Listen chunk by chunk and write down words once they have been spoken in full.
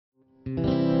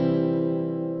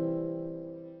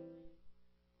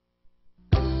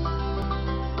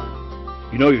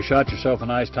know you shot yourself a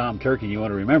nice tom turkey and you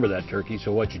want to remember that turkey,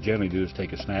 so what you generally do is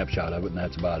take a snapshot of it, and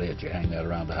that's about it. You hang that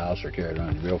around the house or carry it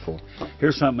around your billfold.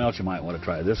 Here's something else you might want to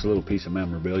try. This is a little piece of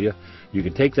memorabilia. You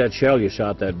can take that shell you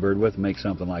shot that bird with and make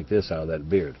something like this out of that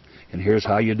beard. And here's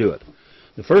how you do it.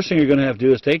 The first thing you're going to have to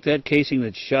do is take that casing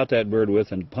that you shot that bird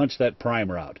with and punch that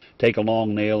primer out. Take a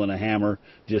long nail and a hammer,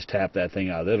 just tap that thing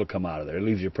out. It'll come out of there. It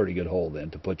leaves you a pretty good hole then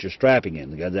to put your strapping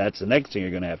in. That's the next thing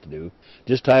you're going to have to do.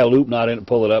 Just tie a loop knot in it,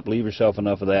 pull it up, leave yourself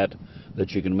enough of that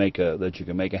you can make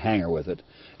a hanger with it.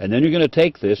 And then you're going to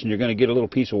take this and you're going to get a little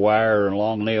piece of wire or a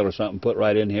long nail or something, put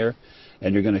right in here,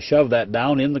 and you're going to shove that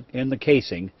down in the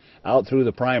casing out through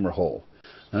the primer hole.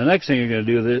 Now, the next thing you're going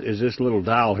to do is this little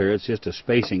dowel here. It's just a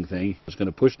spacing thing. It's going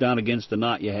to push down against the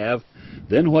knot you have.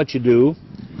 Then what you do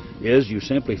is you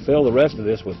simply fill the rest of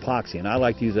this with epoxy. And I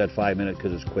like to use that 5-minute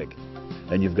because it's quick.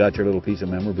 And you've got your little piece of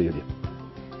memorabilia.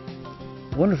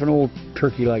 I wonder if an old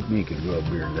turkey like me could grow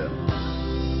a beard that long.